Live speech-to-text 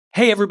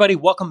Hey everybody,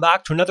 welcome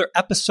back to another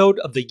episode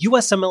of the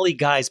USMLE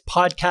Guys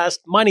podcast.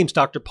 My name's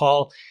Dr.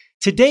 Paul.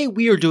 Today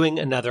we are doing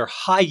another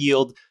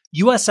high-yield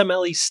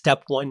USMLE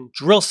Step 1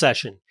 drill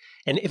session.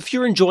 And if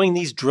you're enjoying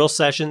these drill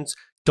sessions,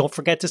 don't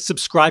forget to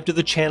subscribe to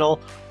the channel.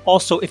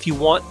 Also, if you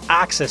want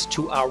access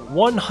to our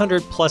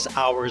 100 plus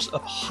hours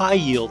of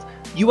high-yield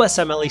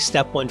USMLE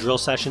Step 1 drill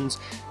sessions,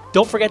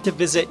 don't forget to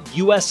visit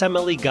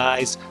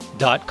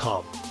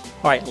usmleguys.com.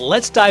 All right,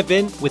 let's dive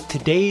in with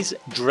today's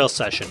drill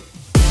session.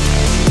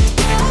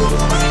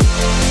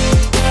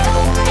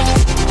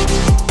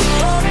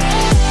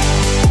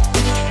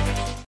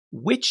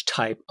 Which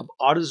type of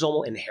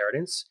autosomal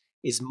inheritance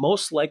is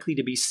most likely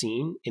to be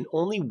seen in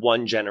only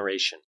one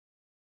generation?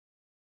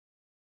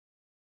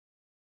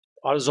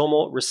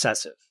 Autosomal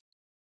recessive.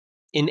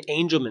 In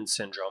Angelman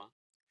syndrome,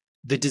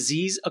 the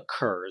disease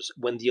occurs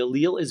when the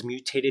allele is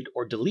mutated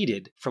or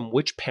deleted from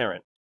which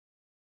parent?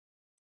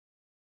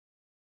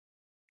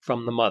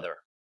 From the mother.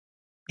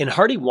 In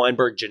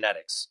Hardy-Weinberg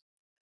genetics,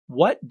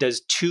 what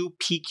does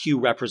 2pq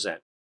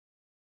represent?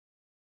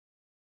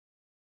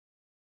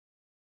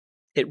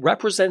 It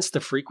represents the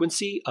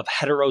frequency of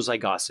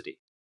heterozygosity.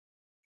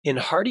 In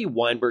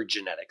Hardy-Weinberg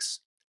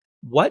genetics,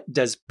 what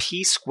does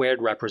p squared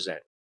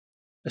represent?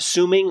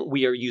 Assuming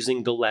we are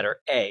using the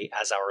letter A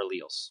as our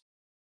alleles.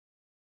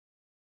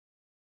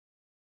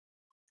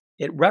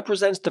 It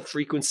represents the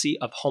frequency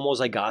of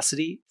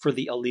homozygosity for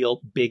the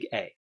allele big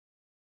A.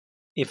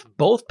 If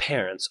both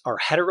parents are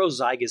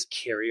heterozygous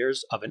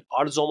carriers of an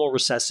autosomal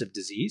recessive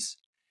disease,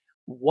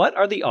 what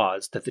are the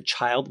odds that the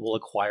child will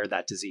acquire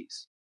that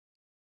disease?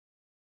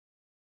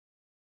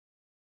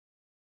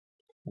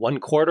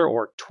 1/4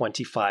 or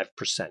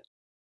 25%.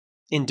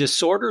 In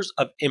disorders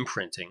of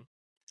imprinting,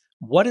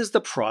 what is the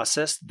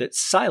process that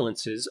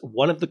silences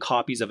one of the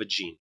copies of a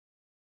gene?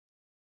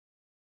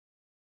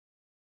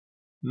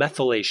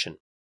 Methylation.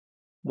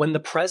 When the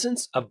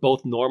presence of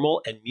both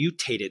normal and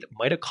mutated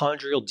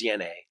mitochondrial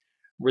DNA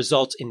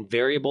results in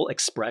variable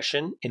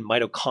expression in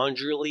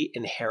mitochondrially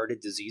inherited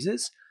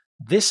diseases,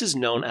 this is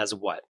known as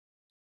what?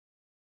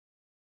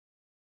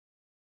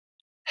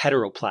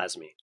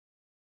 Heteroplasmy.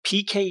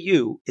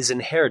 PKU is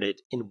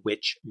inherited in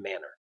which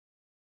manner?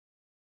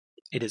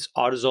 It is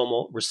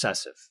autosomal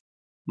recessive.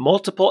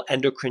 Multiple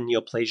endocrine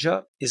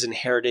neoplasia is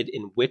inherited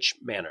in which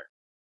manner?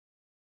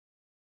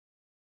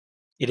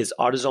 It is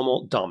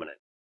autosomal dominant.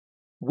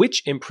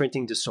 Which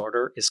imprinting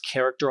disorder is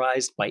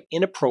characterized by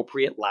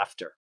inappropriate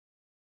laughter?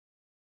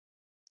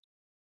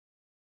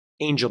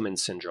 Angelman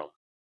syndrome.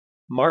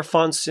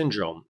 Marfan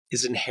syndrome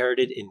is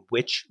inherited in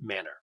which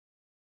manner?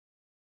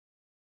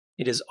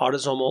 It is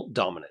autosomal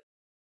dominant.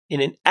 In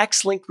an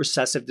X-linked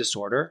recessive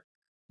disorder,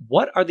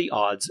 what are the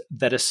odds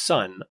that a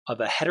son of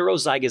a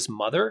heterozygous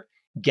mother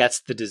gets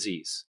the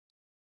disease?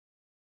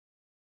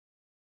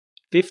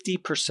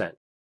 50%.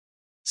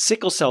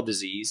 Sickle cell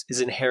disease is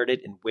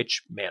inherited in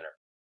which manner?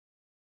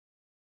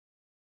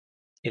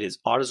 It is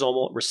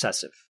autosomal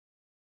recessive.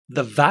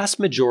 The vast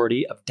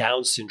majority of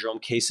Down syndrome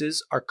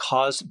cases are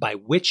caused by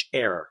which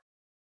error?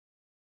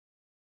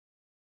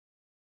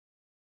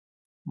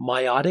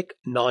 Meiotic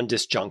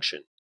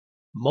non-disjunction,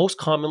 most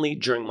commonly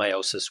during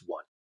meiosis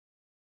 1.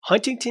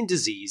 Huntington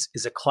disease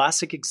is a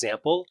classic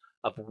example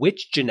of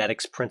which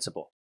genetics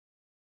principle?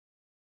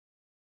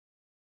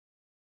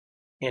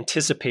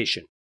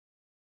 Anticipation.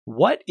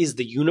 What is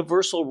the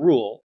universal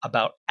rule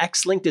about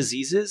X-linked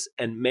diseases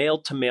and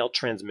male-to-male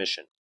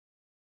transmission?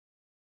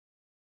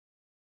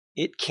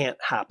 It can't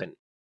happen.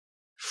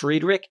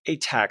 Friedreich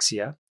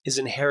ataxia is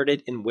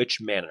inherited in which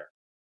manner?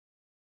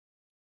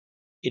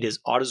 It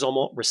is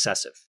autosomal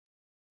recessive.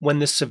 When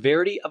the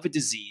severity of a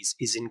disease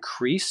is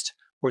increased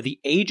or the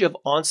age of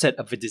onset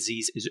of a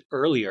disease is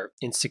earlier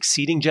in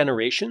succeeding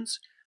generations,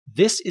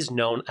 this is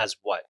known as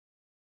what?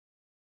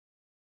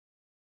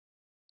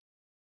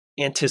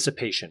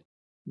 Anticipation.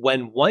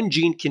 When one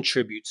gene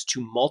contributes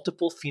to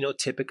multiple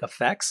phenotypic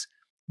effects,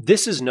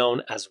 this is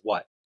known as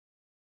what?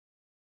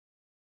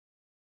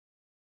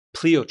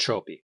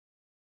 Pleiotropy.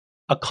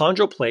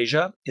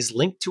 Achondroplasia is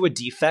linked to a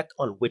defect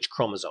on which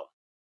chromosome?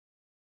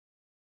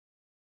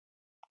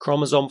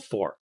 Chromosome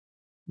 4.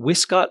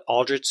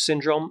 Wiskott-Aldrich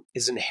syndrome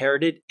is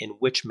inherited in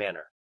which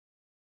manner?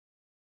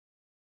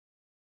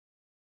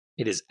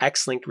 It is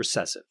X-linked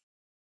recessive.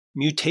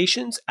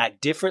 Mutations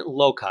at different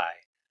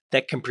loci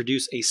that can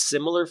produce a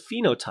similar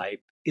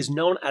phenotype is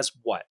known as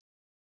what?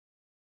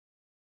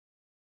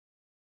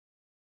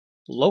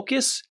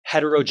 Locus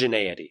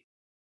heterogeneity.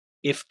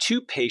 If two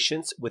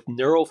patients with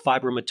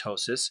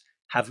neurofibromatosis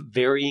have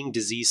varying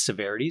disease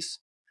severities,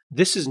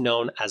 this is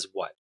known as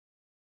what?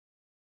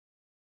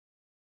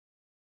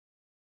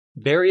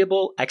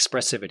 Variable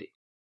expressivity.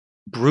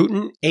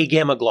 Bruton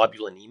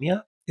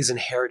agammaglobulinemia is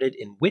inherited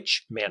in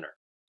which manner?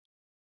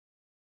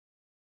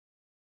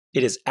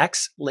 It is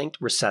X-linked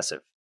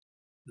recessive.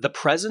 The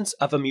presence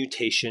of a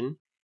mutation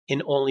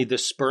in only the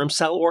sperm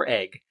cell or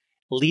egg,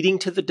 leading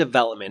to the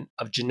development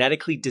of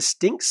genetically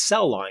distinct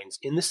cell lines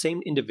in the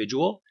same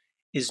individual,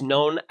 is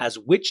known as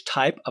which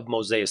type of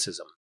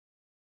mosaicism?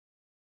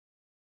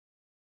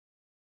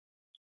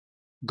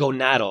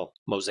 Gonadal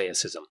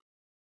mosaicism.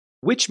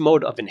 Which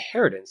mode of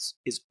inheritance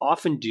is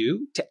often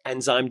due to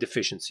enzyme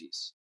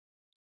deficiencies?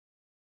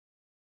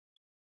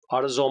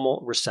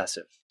 Autosomal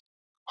recessive.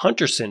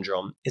 Hunter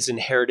syndrome is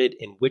inherited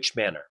in which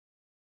manner?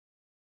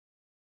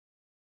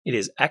 It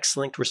is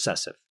X-linked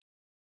recessive.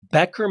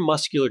 Becker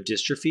muscular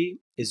dystrophy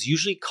is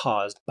usually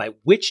caused by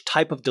which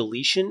type of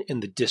deletion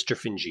in the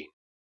dystrophin gene?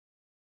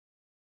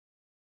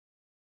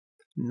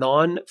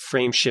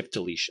 Non-frameshift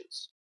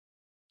deletions.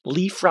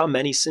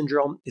 Li-Fraumeni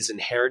syndrome is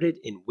inherited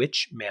in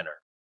which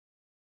manner?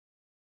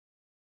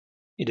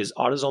 It is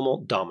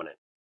autosomal dominant.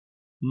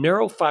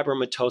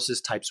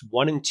 Neurofibromatosis types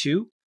 1 and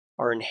 2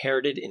 are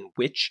inherited in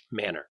which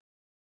manner?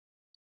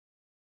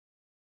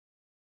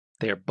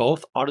 They are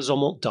both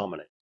autosomal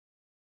dominant.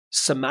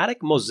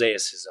 Somatic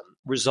mosaicism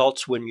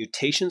results when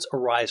mutations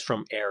arise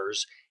from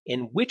errors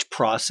in which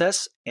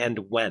process and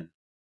when?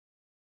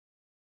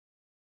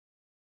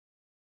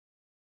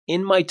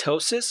 In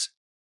mitosis,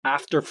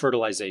 after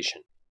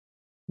fertilization.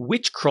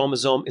 Which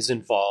chromosome is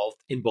involved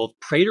in both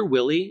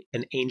Prader-Willi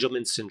and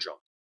Angelman syndrome?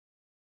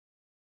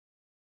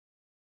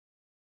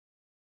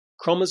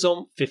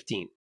 Chromosome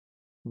 15.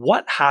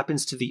 What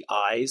happens to the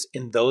eyes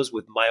in those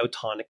with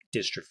myotonic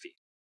dystrophy?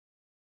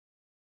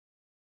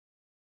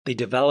 They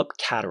develop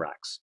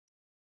cataracts.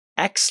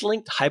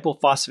 X-linked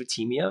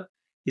hypophosphatemia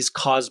is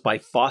caused by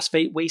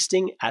phosphate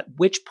wasting at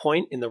which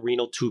point in the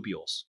renal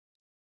tubules?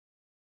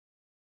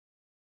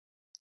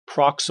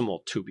 Proximal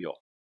tubule.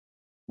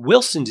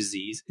 Wilson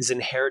disease is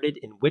inherited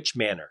in which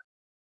manner?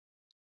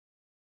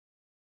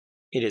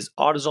 It is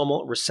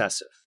autosomal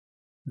recessive.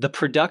 The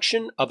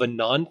production of a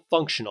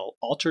non-functional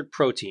altered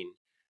protein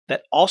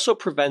that also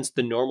prevents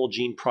the normal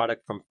gene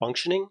product from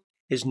functioning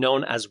is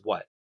known as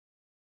what?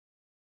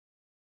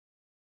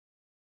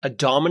 A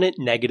dominant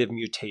negative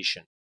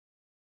mutation.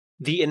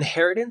 The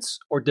inheritance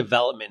or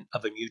development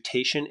of a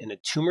mutation in a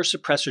tumor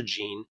suppressor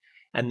gene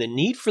and the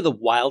need for the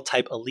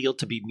wild-type allele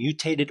to be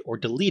mutated or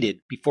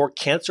deleted before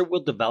cancer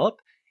will develop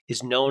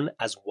is known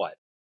as what?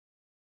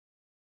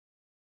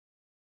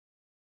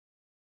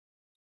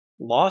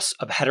 Loss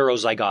of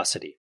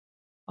heterozygosity.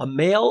 A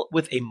male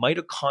with a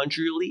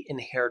mitochondrially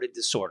inherited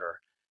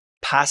disorder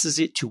passes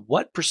it to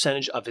what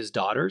percentage of his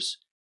daughters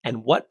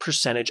and what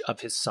percentage of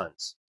his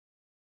sons?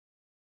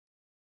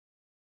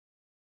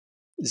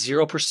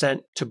 0%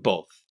 to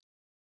both.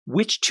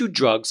 Which two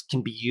drugs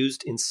can be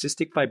used in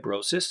cystic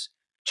fibrosis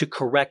to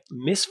correct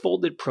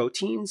misfolded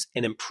proteins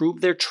and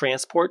improve their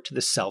transport to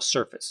the cell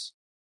surface?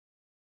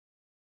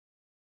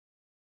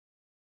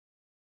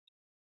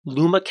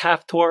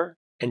 Lumacaftor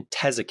and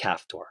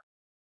tezacaftor.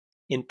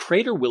 In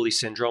Prader-Willi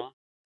syndrome,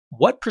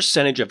 what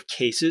percentage of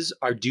cases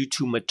are due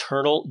to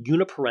maternal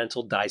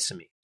uniparental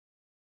disomy?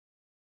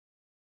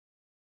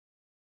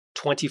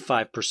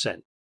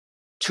 25%.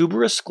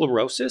 Tuberous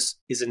sclerosis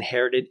is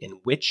inherited in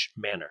which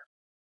manner?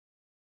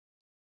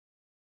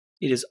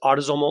 It is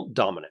autosomal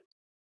dominant.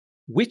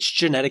 Which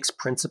genetics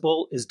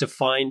principle is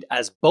defined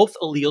as both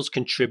alleles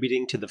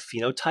contributing to the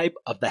phenotype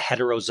of the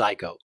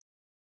heterozygote?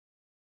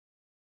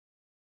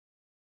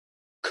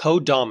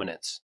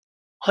 Codominance.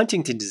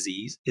 Huntington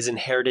disease is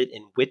inherited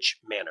in which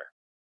manner?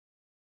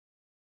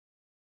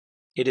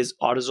 It is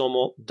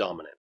autosomal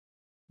dominant.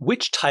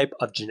 Which type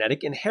of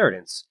genetic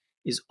inheritance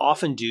is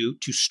often due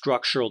to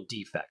structural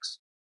defects?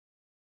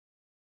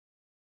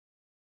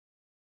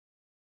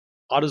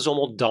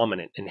 Autosomal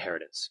dominant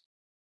inheritance.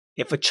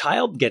 If a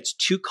child gets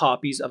 2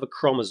 copies of a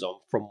chromosome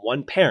from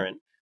one parent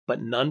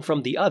but none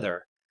from the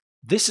other,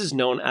 this is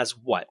known as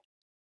what?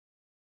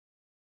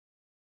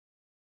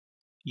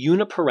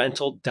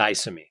 Uniparental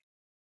disomy.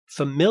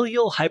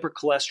 Familial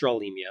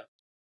hypercholesterolemia,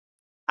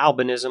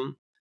 albinism,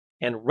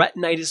 and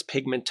retinitis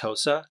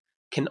pigmentosa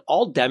can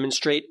all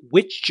demonstrate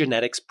which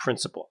genetics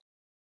principle?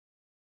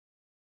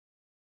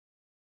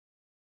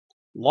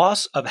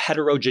 Loss of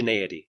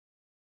heterogeneity.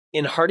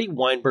 In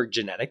Hardy-Weinberg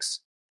genetics,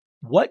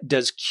 what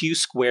does Q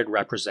squared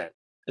represent,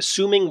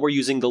 assuming we're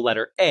using the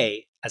letter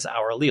A as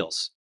our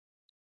alleles?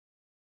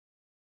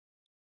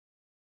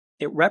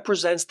 It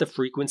represents the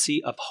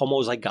frequency of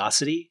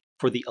homozygosity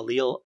for the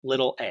allele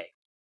little a.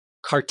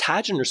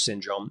 Cartaginer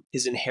syndrome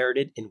is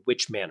inherited in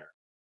which manner?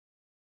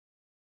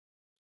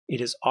 It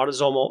is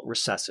autosomal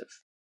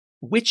recessive.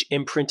 Which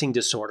imprinting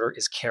disorder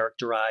is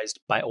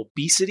characterized by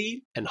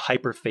obesity and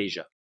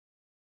hyperphagia?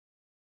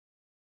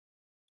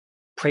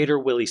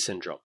 Prader-Willi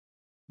syndrome.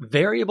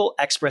 Variable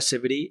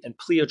expressivity and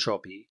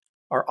pleiotropy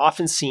are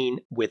often seen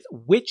with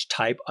which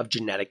type of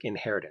genetic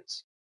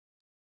inheritance?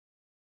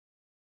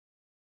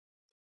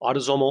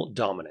 Autosomal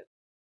dominant.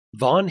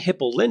 Von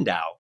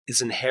Hippel-Lindau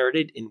is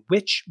inherited in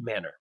which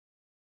manner?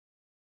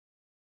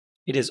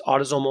 It is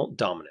autosomal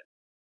dominant.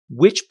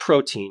 Which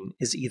protein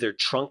is either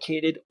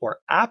truncated or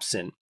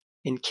absent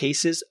in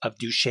cases of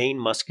Duchenne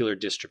muscular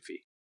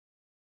dystrophy?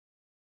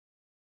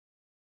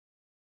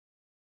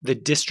 The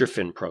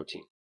dystrophin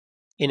protein.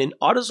 In an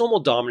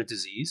autosomal dominant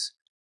disease,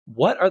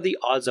 what are the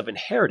odds of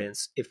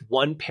inheritance if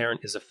one parent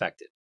is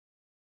affected?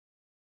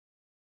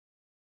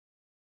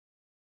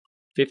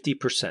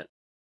 50%.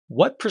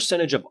 What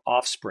percentage of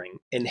offspring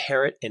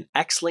inherit an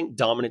X-linked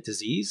dominant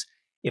disease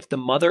if the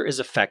mother is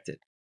affected?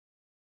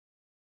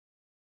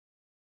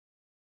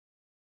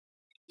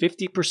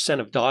 50%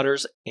 of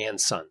daughters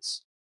and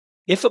sons.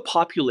 If a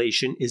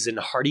population is in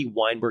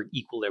Hardy-Weinberg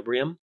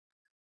equilibrium,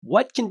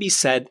 what can be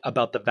said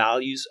about the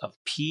values of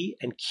P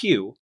and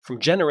Q from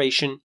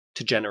generation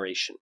to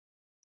generation?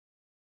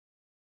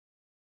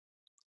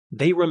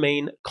 They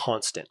remain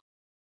constant.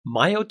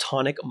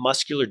 Myotonic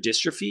muscular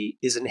dystrophy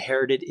is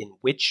inherited in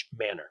which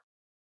manner?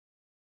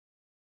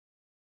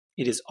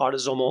 It is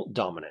autosomal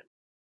dominant.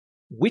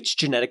 Which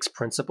genetics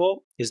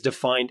principle is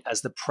defined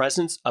as the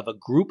presence of a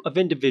group of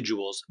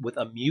individuals with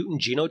a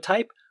mutant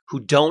genotype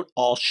who don't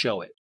all show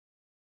it?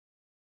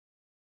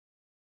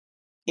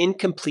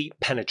 Incomplete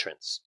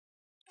penetrance.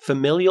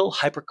 Familial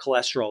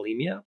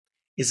hypercholesterolemia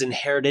is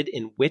inherited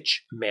in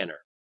which manner?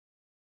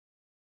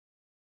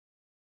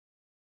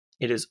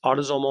 It is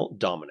autosomal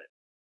dominant.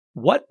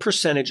 What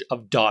percentage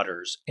of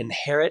daughters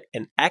inherit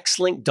an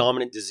X-linked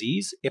dominant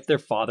disease if their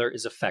father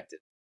is affected?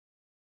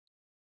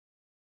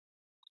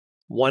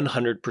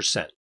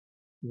 100%.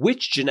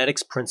 Which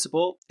genetics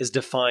principle is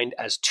defined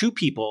as two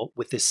people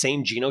with the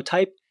same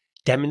genotype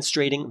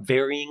demonstrating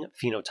varying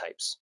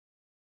phenotypes?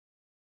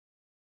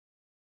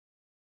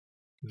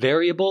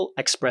 Variable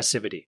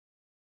expressivity.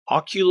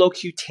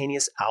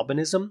 Oculocutaneous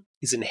albinism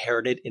is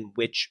inherited in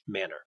which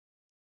manner?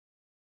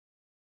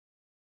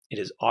 It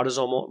is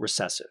autosomal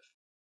recessive.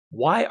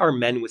 Why are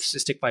men with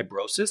cystic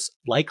fibrosis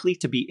likely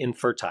to be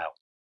infertile?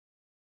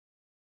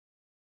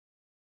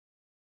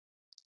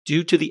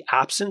 Due to the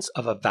absence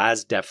of a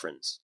vas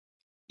deferens.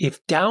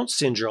 If Down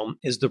syndrome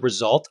is the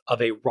result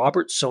of a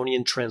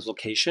Robertsonian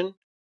translocation,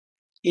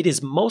 it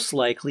is most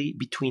likely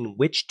between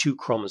which two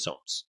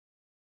chromosomes?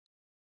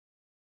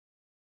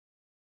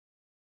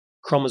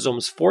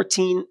 Chromosomes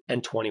 14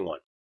 and 21.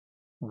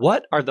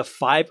 What are the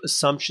 5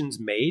 assumptions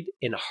made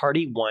in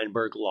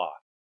Hardy-Weinberg law?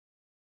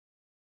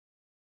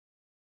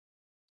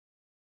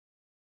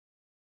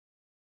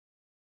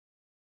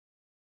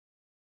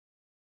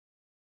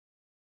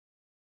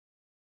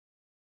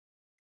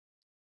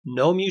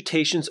 No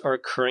mutations are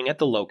occurring at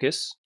the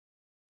locus.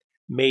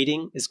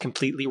 Mating is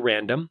completely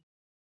random.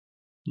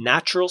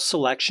 Natural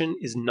selection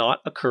is not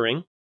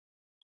occurring.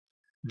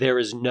 There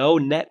is no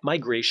net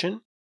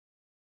migration.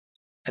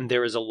 And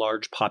there is a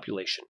large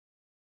population.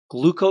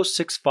 Glucose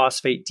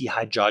 6-phosphate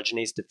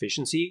dehydrogenase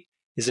deficiency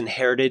is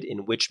inherited in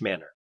which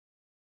manner?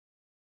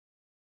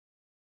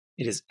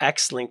 It is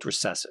X-linked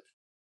recessive.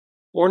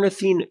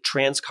 Ornithine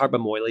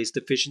transcarbamylase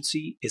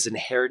deficiency is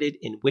inherited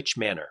in which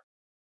manner?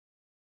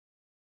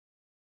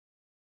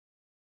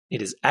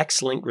 It is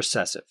X-linked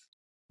recessive.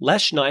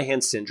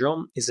 Lesch-Nyhan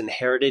syndrome is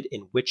inherited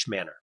in which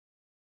manner?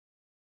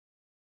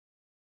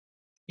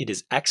 It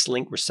is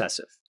X-linked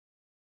recessive.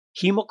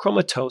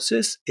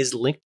 Hemochromatosis is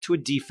linked to a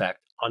defect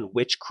on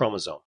which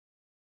chromosome?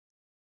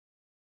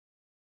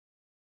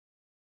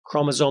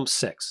 Chromosome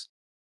 6.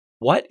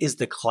 What is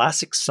the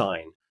classic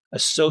sign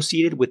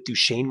associated with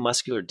Duchenne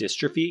muscular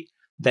dystrophy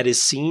that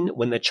is seen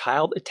when the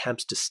child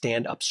attempts to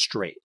stand up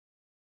straight?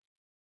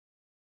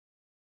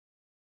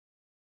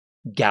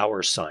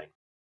 Gower sign.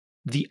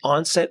 The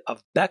onset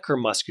of Becker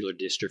muscular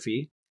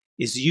dystrophy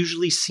is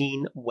usually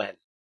seen when?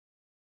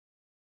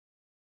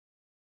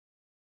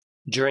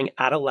 During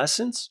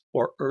adolescence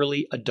or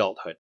early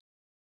adulthood.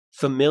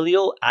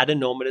 Familial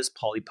adenomatous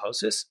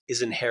polyposis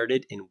is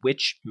inherited in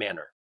which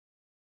manner?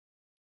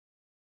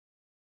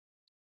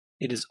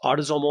 It is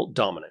autosomal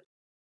dominant.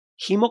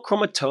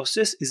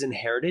 Hemochromatosis is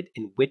inherited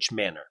in which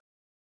manner?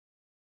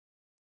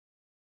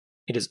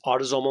 It is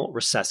autosomal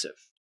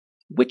recessive.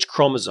 Which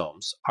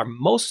chromosomes are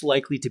most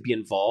likely to be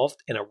involved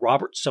in a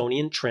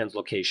Robertsonian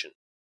translocation?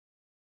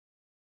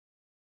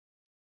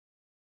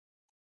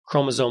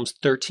 Chromosomes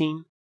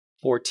 13,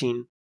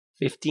 14,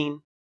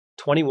 15,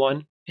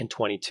 21, and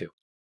 22.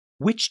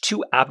 Which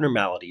two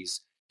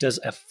abnormalities does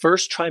a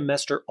first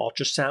trimester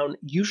ultrasound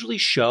usually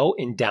show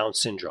in Down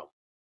syndrome?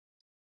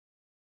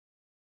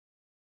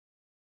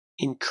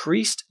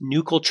 Increased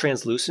nuchal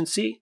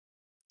translucency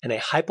and a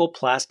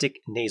hypoplastic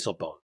nasal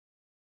bone.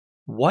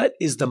 What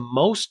is the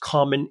most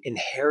common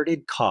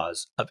inherited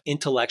cause of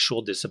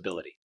intellectual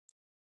disability?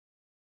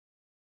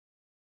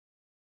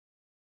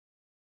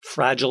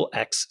 Fragile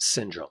X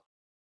syndrome.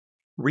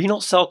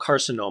 Renal cell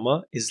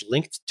carcinoma is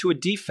linked to a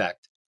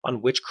defect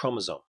on which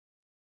chromosome?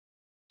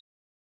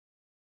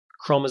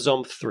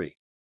 Chromosome 3.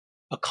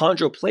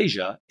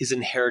 Achondroplasia is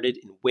inherited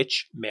in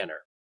which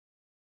manner?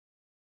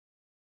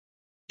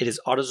 It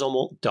is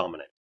autosomal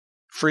dominant.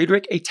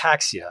 Friedreich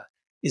ataxia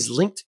is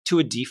linked to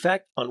a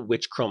defect on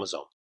which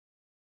chromosome?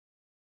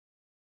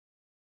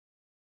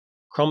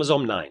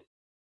 Chromosome 9.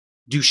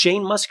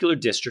 Duchenne muscular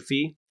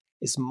dystrophy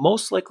is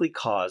most likely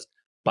caused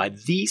by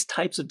these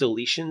types of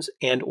deletions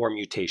and/or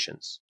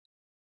mutations.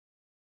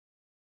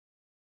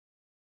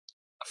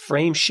 A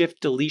frame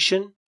shift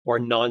deletion or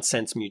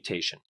nonsense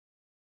mutation.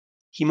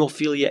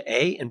 Hemophilia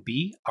A and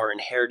B are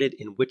inherited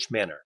in which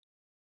manner?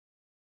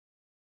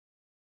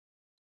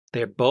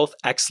 They are both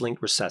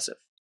X-linked recessive.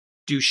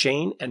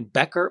 Duchenne and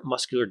Becker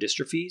muscular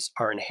dystrophies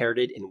are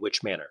inherited in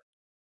which manner?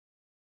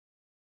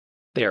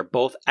 They are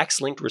both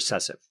X-linked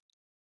recessive.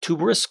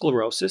 Tuberous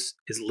sclerosis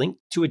is linked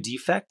to a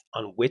defect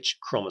on which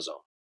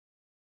chromosome?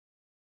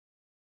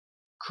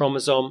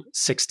 Chromosome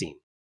 16.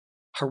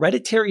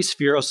 Hereditary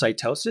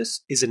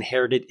spherocytosis is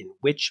inherited in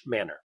which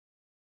manner?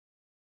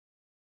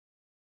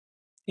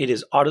 It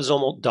is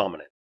autosomal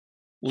dominant.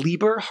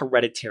 Leber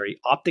hereditary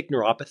optic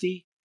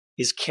neuropathy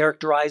is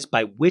characterized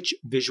by which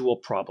visual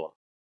problem?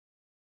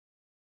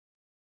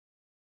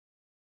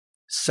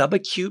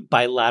 Subacute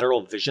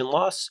bilateral vision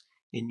loss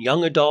in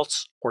young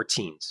adults or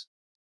teens.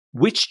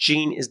 Which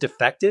gene is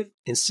defective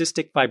in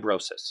cystic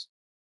fibrosis?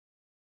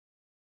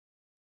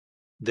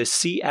 The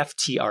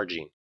CFTR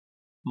gene.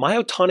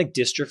 Myotonic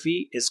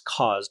dystrophy is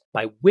caused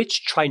by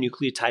which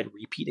trinucleotide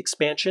repeat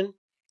expansion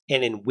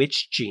and in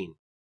which gene?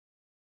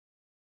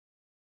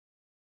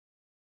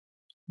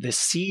 The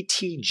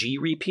CTG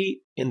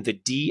repeat in the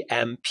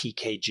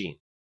DMPK gene.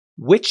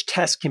 Which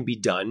test can be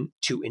done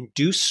to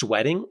induce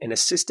sweating in a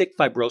cystic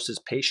fibrosis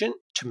patient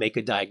to make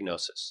a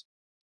diagnosis?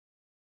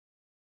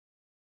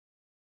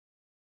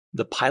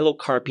 The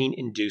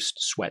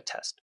pilocarpine-induced sweat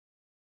test.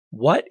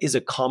 What is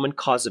a common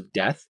cause of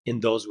death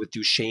in those with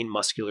Duchenne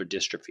muscular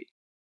dystrophy?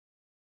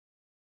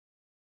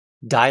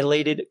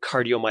 Dilated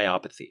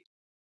cardiomyopathy.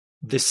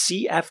 The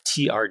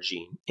CFTR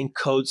gene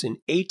encodes an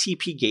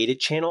ATP-gated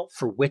channel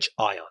for which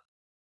ion?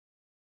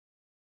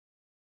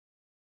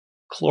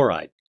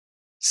 Chloride.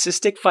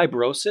 Cystic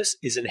fibrosis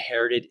is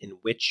inherited in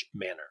which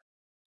manner?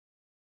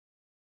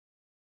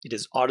 It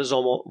is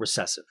autosomal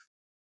recessive.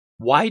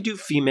 Why do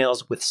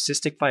females with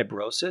cystic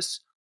fibrosis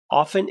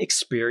often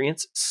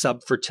experience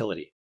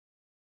subfertility?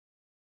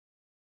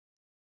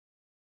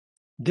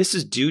 This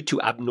is due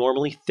to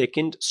abnormally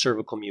thickened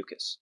cervical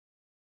mucus.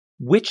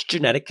 Which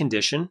genetic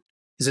condition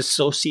is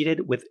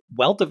associated with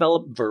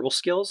well-developed verbal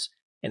skills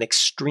and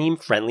extreme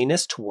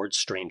friendliness towards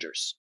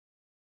strangers?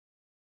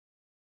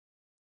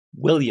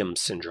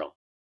 Williams syndrome.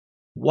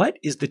 What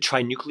is the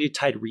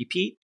trinucleotide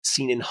repeat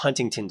seen in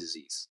Huntington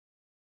disease?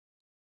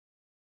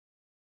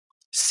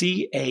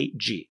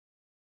 CAG.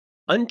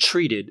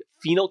 Untreated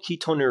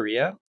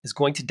phenylketonuria is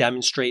going to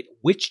demonstrate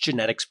which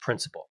genetics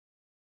principle?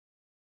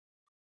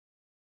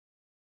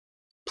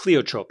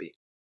 Pleiotropy.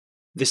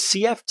 The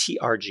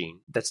CFTR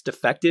gene that's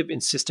defective in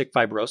cystic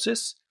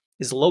fibrosis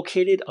is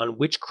located on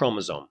which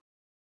chromosome?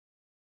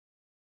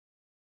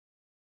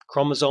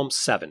 Chromosome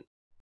 7.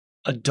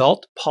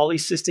 Adult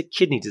polycystic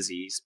kidney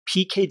disease,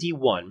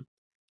 PKD1,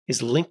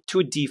 is linked to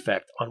a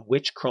defect on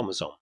which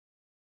chromosome?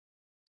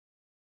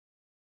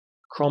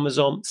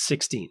 Chromosome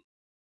 16.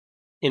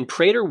 In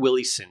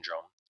Prader-Willi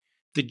syndrome,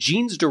 the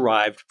genes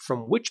derived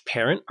from which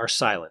parent are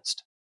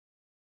silenced?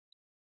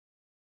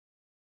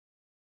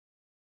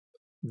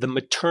 The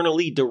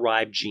maternally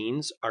derived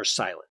genes are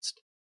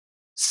silenced.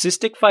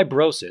 Cystic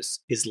fibrosis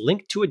is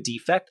linked to a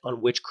defect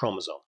on which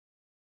chromosome?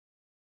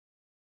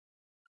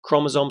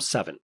 Chromosome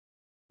 7.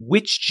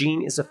 Which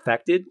gene is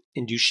affected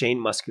in Duchenne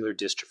muscular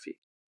dystrophy?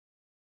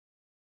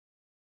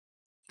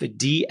 The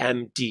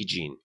DMD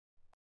gene.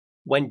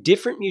 When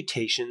different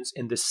mutations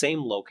in the same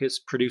locus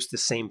produce the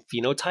same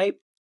phenotype,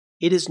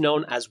 it is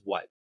known as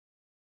what?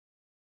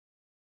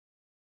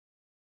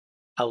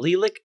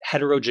 Allelic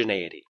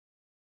heterogeneity.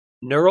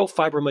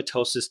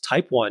 Neurofibromatosis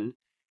type 1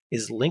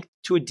 is linked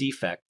to a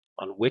defect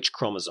on which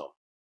chromosome?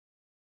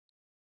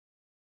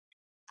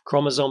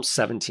 Chromosome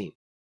 17.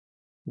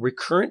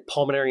 Recurrent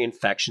pulmonary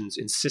infections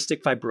in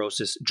cystic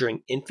fibrosis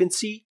during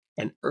infancy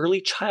and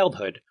early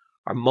childhood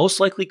are most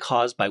likely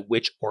caused by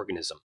which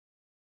organism?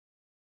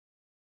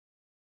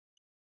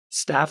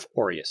 Staph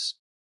aureus.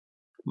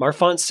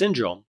 Marfan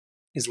syndrome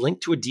is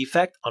linked to a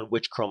defect on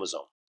which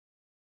chromosome?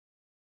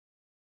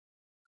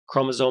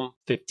 Chromosome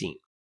 15.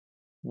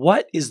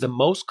 What is the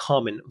most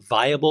common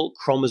viable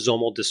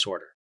chromosomal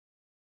disorder?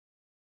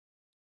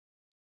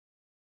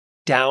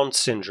 Down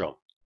syndrome.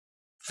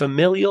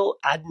 Familial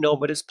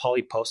adenomatous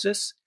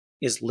polyposis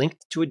is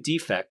linked to a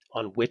defect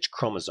on which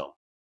chromosome?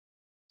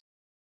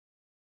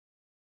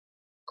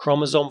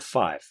 Chromosome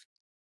 5.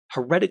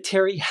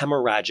 Hereditary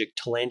hemorrhagic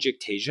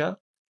telangiectasia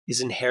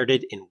is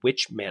inherited in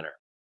which manner?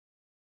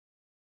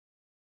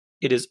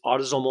 It is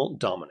autosomal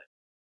dominant.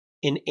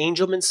 In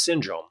Angelman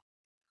syndrome,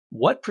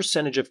 what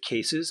percentage of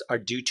cases are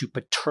due to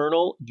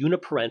paternal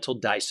uniparental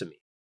disomy?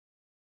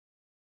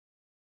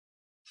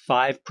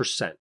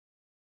 5%.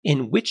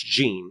 In which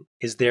gene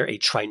is there a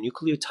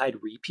trinucleotide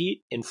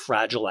repeat in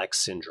Fragile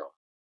X syndrome?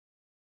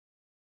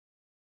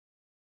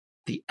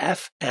 The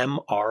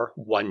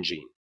FMR1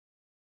 gene.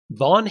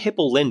 Von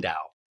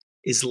Hippel-Lindau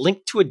is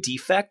linked to a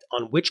defect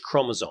on which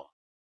chromosome?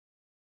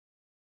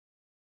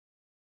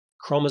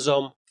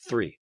 Chromosome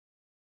 3.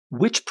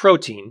 Which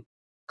protein,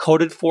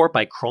 coded for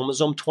by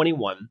chromosome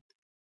 21,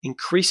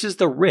 increases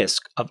the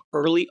risk of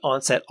early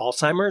onset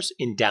Alzheimer's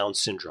in Down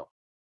syndrome?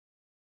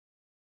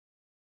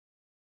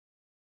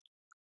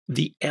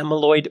 The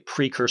amyloid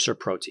precursor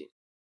protein.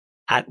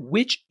 At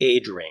which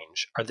age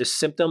range are the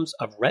symptoms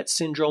of Rett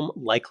syndrome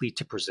likely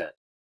to present?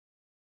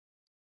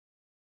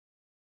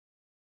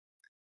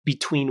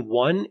 between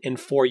 1 and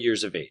 4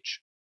 years of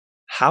age.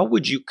 How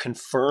would you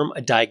confirm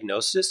a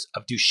diagnosis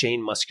of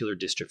Duchenne muscular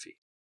dystrophy?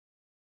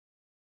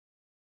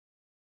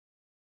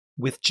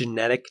 With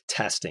genetic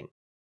testing.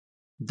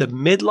 The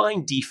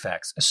midline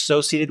defects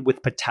associated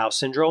with Patau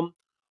syndrome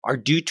are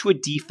due to a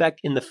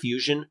defect in the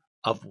fusion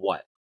of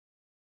what?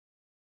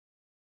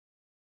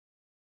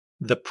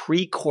 The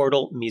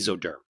precordial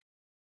mesoderm.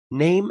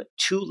 Name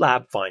 2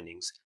 lab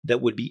findings that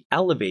would be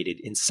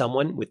elevated in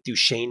someone with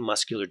Duchenne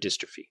muscular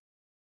dystrophy.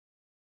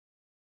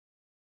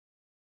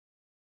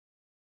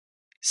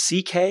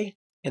 CK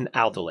and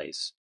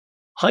aldolase.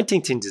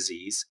 Huntington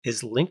disease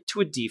is linked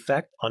to a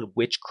defect on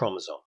which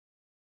chromosome?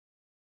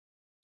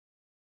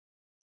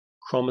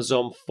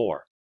 Chromosome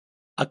 4.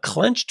 A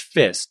clenched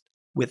fist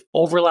with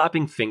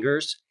overlapping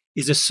fingers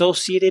is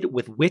associated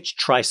with which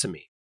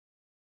trisomy?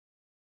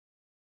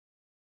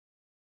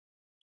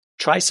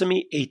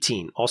 Trisomy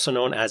 18, also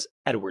known as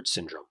Edwards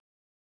syndrome.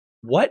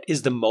 What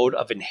is the mode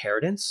of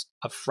inheritance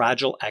of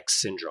Fragile X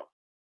syndrome?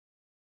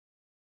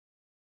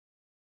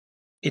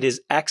 It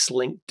is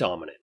X-linked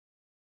dominant.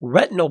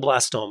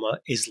 Retinoblastoma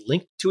is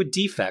linked to a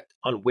defect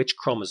on which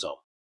chromosome?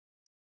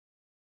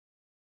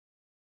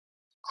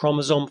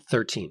 Chromosome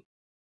 13.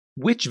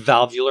 Which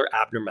valvular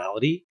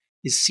abnormality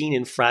is seen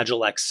in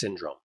Fragile X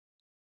syndrome?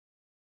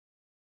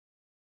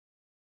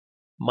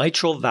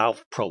 Mitral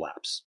valve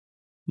prolapse.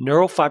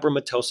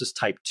 Neurofibromatosis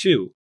type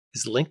 2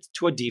 is linked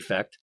to a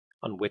defect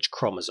on which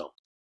chromosome?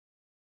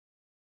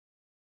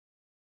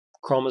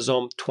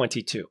 Chromosome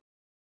 22.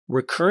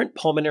 Recurrent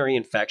pulmonary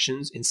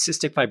infections in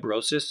cystic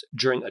fibrosis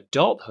during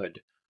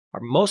adulthood are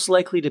most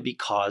likely to be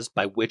caused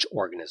by which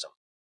organism?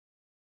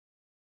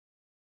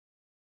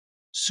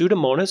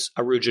 Pseudomonas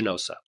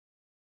aeruginosa.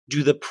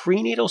 Do the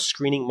prenatal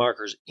screening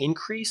markers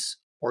increase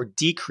or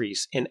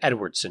decrease in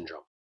Edwards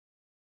syndrome?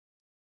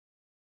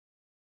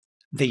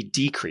 They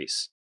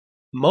decrease.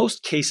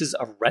 Most cases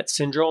of Rett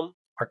syndrome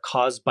are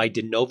caused by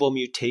de novo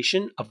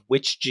mutation of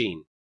which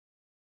gene?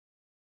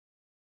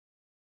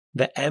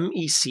 The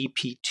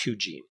MECP2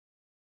 gene.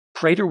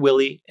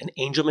 Prader-Willi and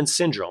Angelman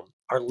syndrome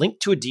are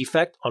linked to a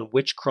defect on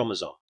which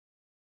chromosome?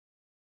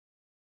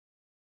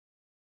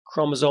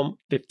 Chromosome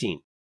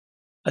 15.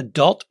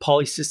 Adult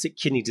polycystic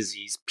kidney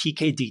disease,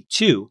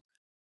 PKD2,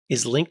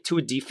 is linked to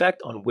a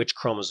defect on which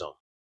chromosome?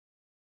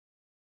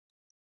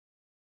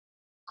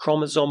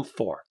 Chromosome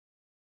 4.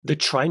 The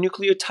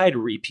trinucleotide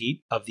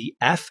repeat of the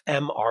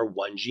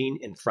FMR1 gene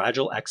in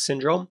Fragile X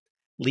syndrome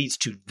leads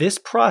to this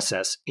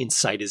process in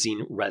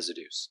cytosine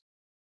residues.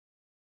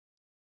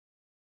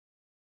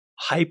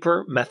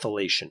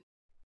 Hypermethylation.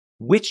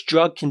 Which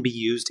drug can be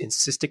used in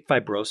cystic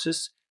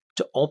fibrosis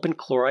to open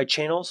chloride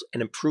channels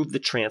and improve the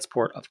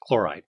transport of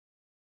chloride?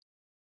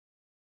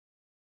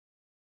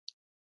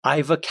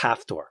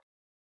 Ivacaftor.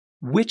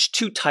 Which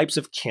 2 types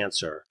of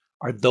cancer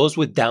are those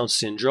with Down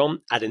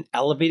syndrome at an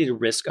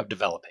elevated risk of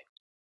developing?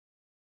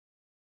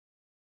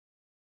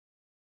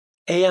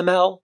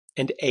 AML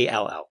and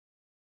ALL.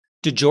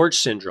 DeGeorge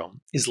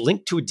syndrome is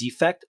linked to a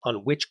defect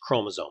on which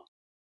chromosome?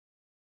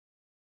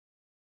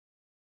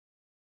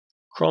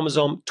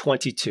 Chromosome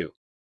 22,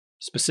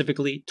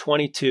 specifically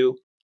 22q11.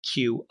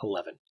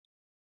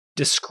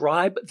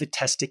 Describe the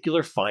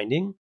testicular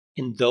finding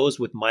in those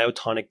with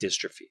myotonic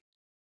dystrophy.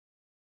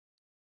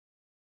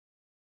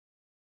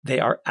 They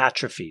are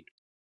atrophied.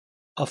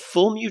 A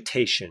full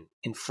mutation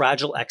in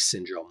Fragile X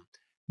syndrome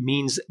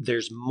means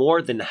there's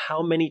more than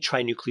how many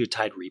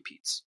trinucleotide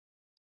repeats?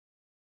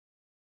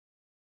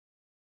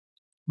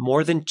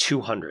 More than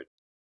 200.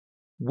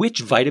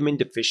 Which vitamin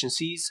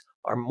deficiencies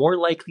are more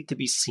likely to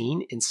be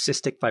seen in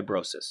cystic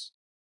fibrosis?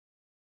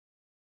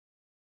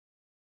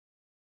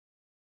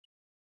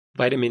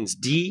 Vitamins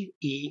D,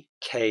 E,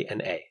 K,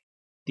 and A.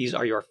 These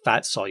are your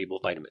fat-soluble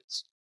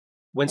vitamins.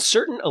 When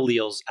certain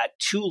alleles at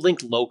 2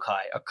 linked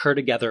loci occur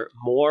together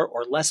more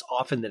or less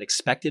often than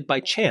expected by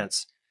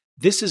chance,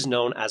 this is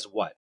known as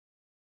what?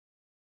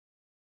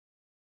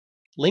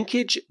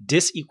 Linkage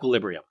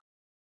disequilibrium.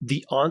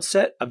 The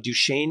onset of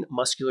Duchenne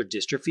muscular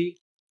dystrophy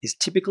is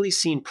typically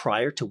seen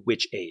prior to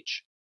which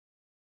age?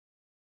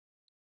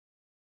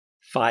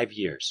 5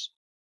 years.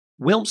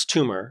 Wilms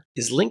tumor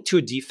is linked to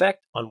a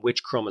defect on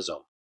which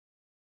chromosome?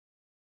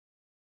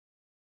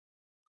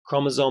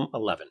 Chromosome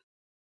 11.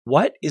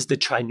 What is the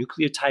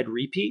trinucleotide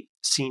repeat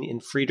seen in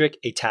Friedreich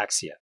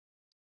ataxia?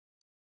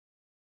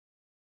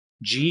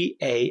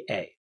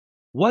 GAA.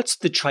 What's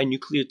the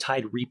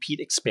trinucleotide repeat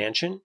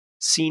expansion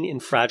seen in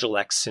Fragile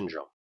X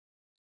syndrome?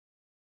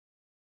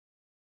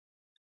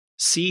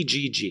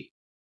 CGG.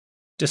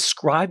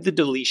 Describe the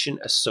deletion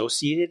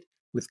associated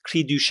with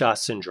Cri-du-Chat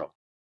syndrome.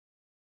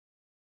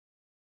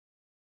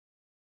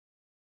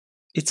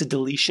 It's a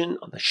deletion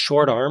on the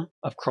short arm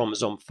of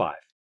chromosome 5.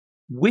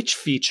 Which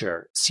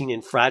feature seen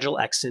in Fragile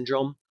X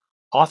syndrome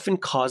often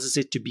causes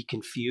it to be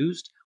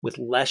confused with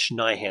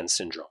Lesch-Nyhan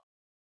syndrome?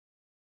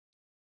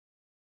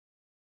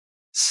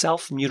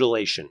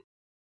 Self-mutilation.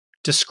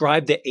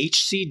 Describe the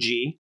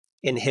HCG,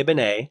 inhibin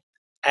A,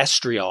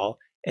 estriol,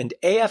 and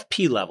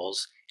AFP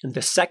levels in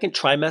the second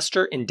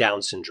trimester in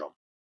Down syndrome.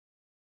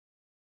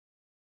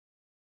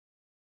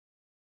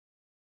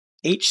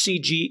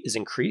 HCG is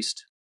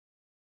increased,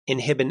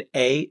 inhibin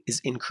A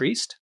is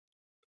increased,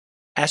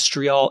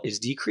 estriol is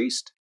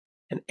decreased,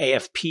 and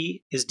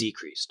AFP is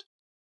decreased.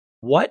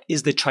 What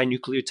is the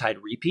trinucleotide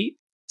repeat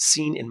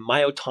seen in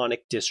myotonic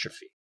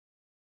dystrophy?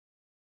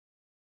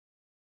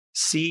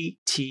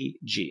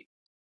 CTG.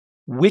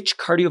 Which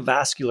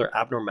cardiovascular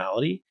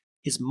abnormality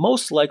is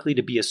most likely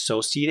to be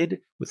associated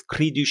with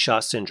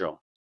Cri-du-Chat syndrome?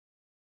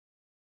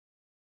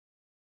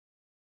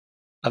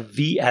 A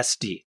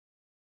VSD.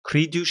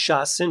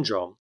 Cri-du-Chat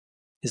syndrome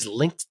is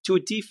linked to a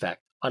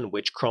defect on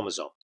which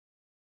chromosome?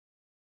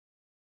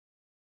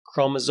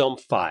 Chromosome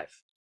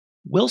 5.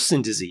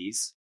 Wilson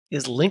disease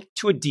is linked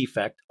to a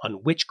defect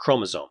on which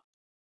chromosome?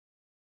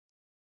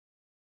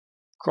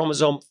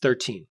 Chromosome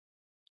 13.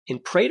 In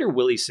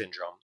Prader-Willi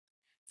syndrome,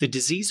 the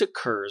disease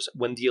occurs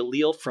when the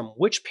allele from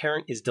which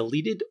parent is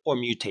deleted or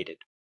mutated?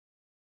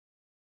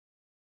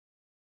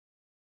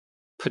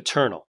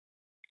 Paternal.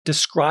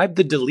 Describe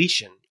the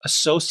deletion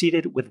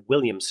associated with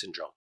Williams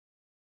syndrome.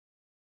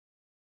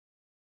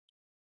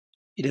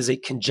 It is a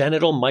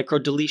congenital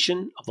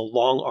microdeletion of the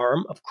long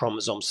arm of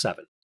chromosome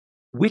 7.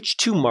 Which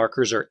two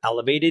markers are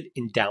elevated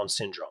in Down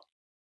syndrome?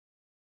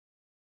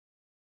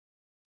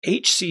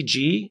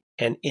 HCG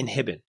and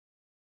inhibin.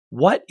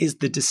 What is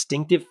the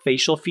distinctive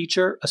facial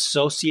feature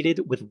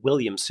associated with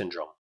Williams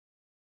syndrome?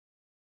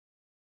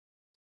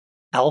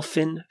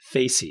 Alphin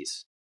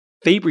facies.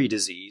 Fabry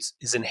disease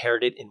is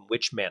inherited in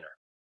which manner?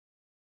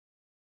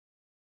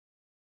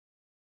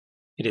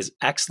 It is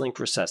X-linked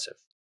recessive.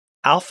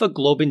 Alpha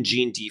globin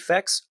gene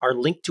defects are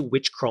linked to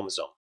which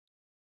chromosome?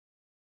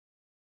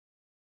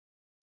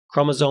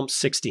 Chromosome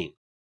 16.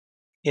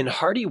 In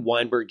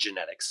Hardy-Weinberg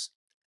genetics,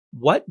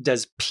 what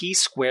does p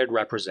squared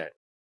represent,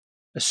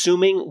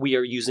 assuming we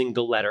are using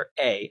the letter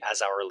A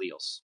as our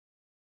alleles?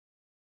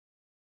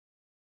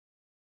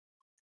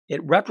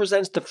 It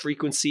represents the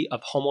frequency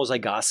of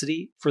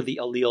homozygosity for the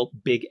allele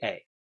big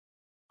A.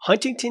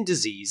 Huntington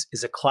disease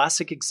is a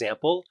classic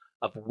example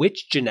of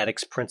which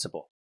genetics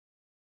principle?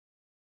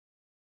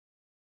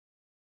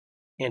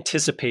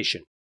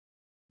 Anticipation.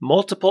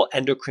 Multiple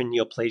endocrine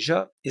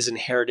neoplasia is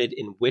inherited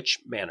in which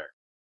manner?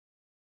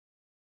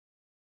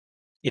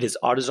 It is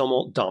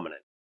autosomal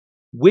dominant.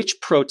 Which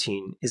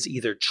protein is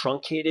either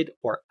truncated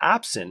or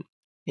absent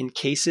in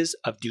cases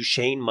of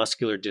Duchenne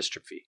muscular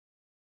dystrophy?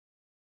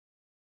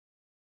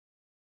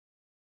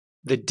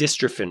 The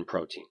dystrophin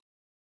protein.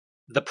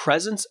 The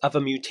presence of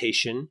a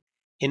mutation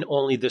in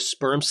only the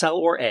sperm cell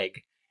or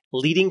egg,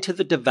 leading to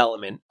the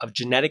development of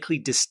genetically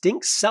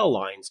distinct cell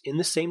lines in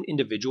the same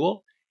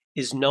individual,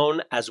 is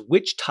known as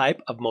which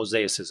type of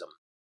mosaicism?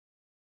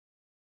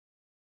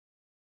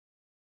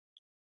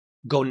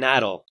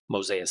 Gonadal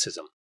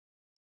mosaicism.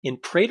 In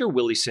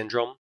Prader-Willi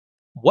syndrome,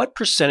 what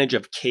percentage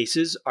of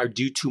cases are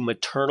due to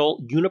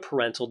maternal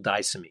uniparental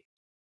disomy?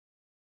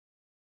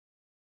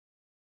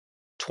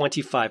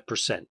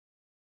 25%.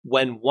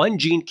 When one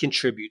gene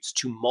contributes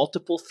to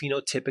multiple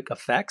phenotypic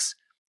effects,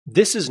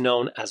 this is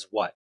known as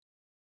what?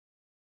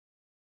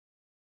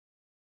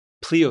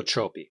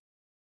 Pleiotropy.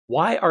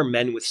 Why are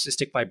men with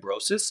cystic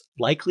fibrosis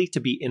likely to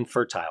be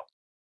infertile?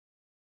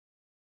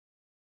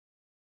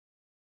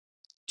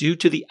 Due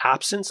to the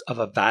absence of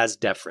a vas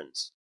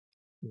deferens.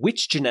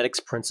 Which genetics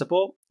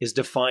principle is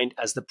defined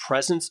as the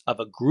presence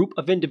of a group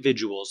of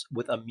individuals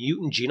with a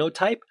mutant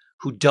genotype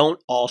who don't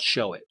all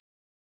show it?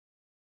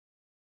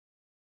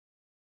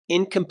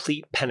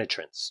 Incomplete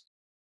penetrance.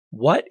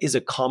 What is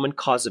a common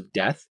cause of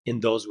death in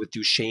those with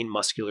Duchenne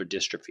muscular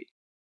dystrophy?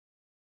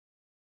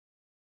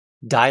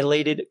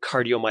 Dilated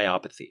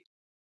cardiomyopathy.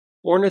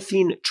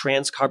 Ornithine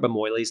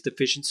transcarbamylase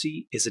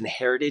deficiency is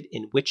inherited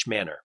in which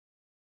manner?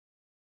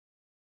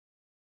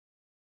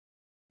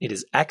 It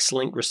is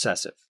X-linked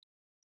recessive.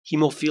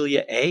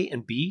 Hemophilia A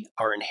and B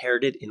are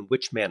inherited in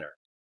which manner?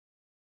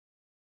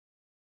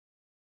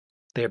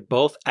 They are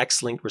both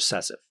X-linked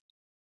recessive.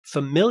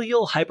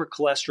 Familial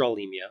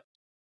hypercholesterolemia,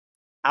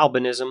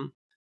 albinism,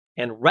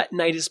 and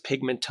retinitis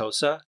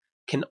pigmentosa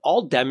can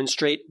all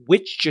demonstrate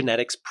which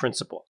genetics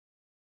principle?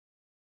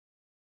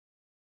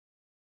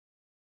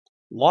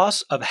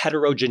 Loss of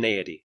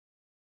heterogeneity.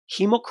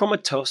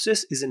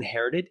 Hemochromatosis is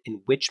inherited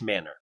in which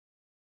manner?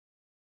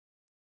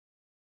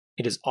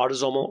 It is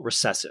autosomal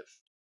recessive.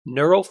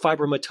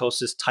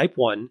 Neurofibromatosis type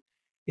 1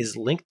 is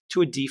linked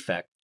to a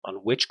defect on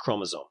which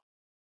chromosome?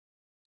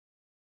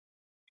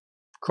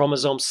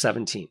 Chromosome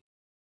 17.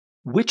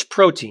 Which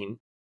protein,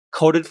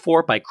 coded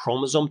for by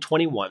chromosome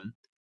 21,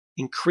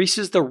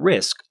 increases the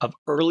risk of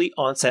early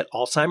onset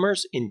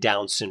Alzheimer's in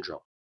Down syndrome?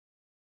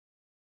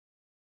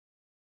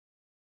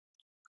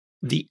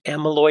 The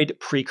amyloid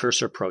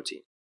precursor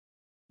protein.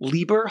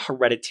 Leber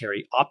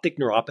hereditary optic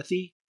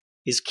neuropathy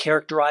is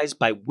characterized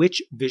by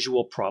which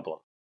visual problem?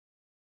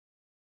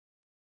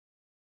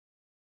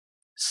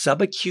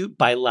 Subacute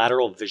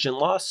bilateral vision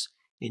loss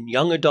in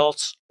young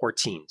adults or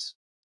teens.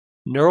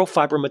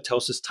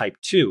 Neurofibromatosis type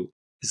 2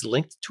 is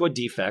linked to a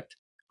defect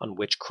on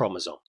which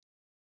chromosome?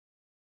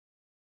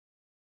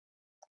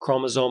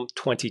 Chromosome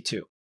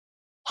 22.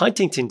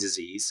 Huntington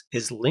disease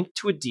is linked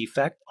to a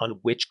defect on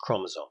which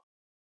chromosome?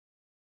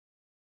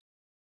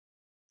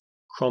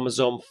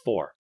 chromosome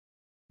 4.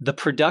 The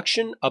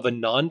production of a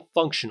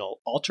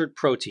non-functional altered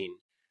protein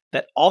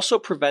that also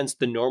prevents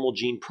the normal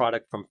gene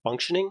product from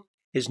functioning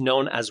is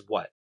known as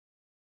what?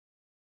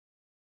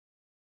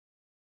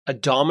 A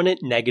dominant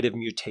negative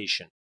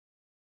mutation.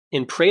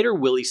 In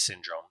Prader-Willi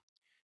syndrome,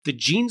 the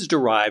genes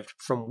derived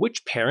from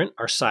which parent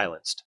are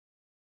silenced?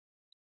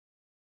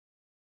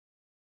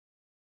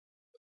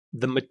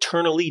 The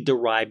maternally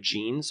derived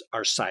genes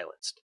are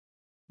silenced.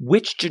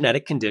 Which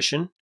genetic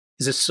condition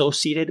is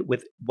associated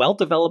with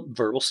well-developed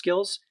verbal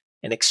skills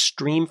and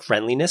extreme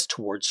friendliness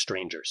towards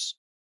strangers?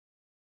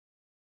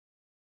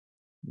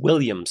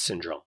 Williams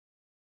syndrome.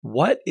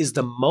 What is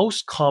the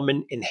most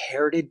common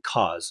inherited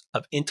cause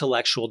of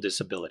intellectual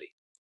disability?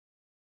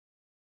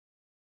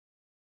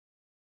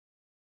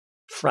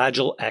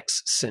 Fragile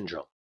X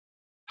syndrome.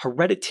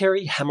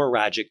 Hereditary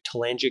hemorrhagic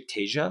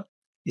telangiectasia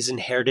is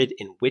inherited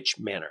in which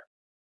manner?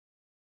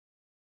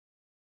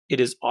 It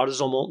is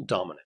autosomal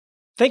dominant.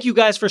 Thank you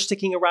guys for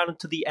sticking around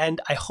until the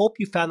end. I hope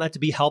you found that to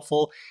be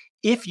helpful.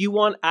 If you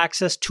want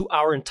access to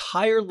our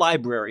entire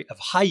library of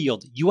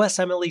high-yield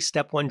USMLE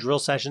Step 1 drill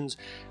sessions,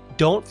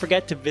 don't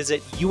forget to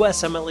visit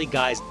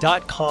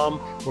usmleguys.com,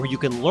 where you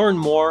can learn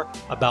more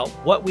about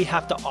what we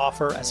have to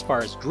offer as far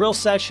as drill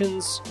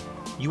sessions,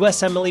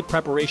 USMLE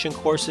preparation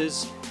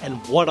courses, and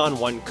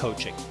one-on-one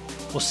coaching.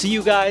 We'll see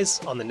you guys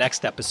on the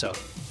next episode.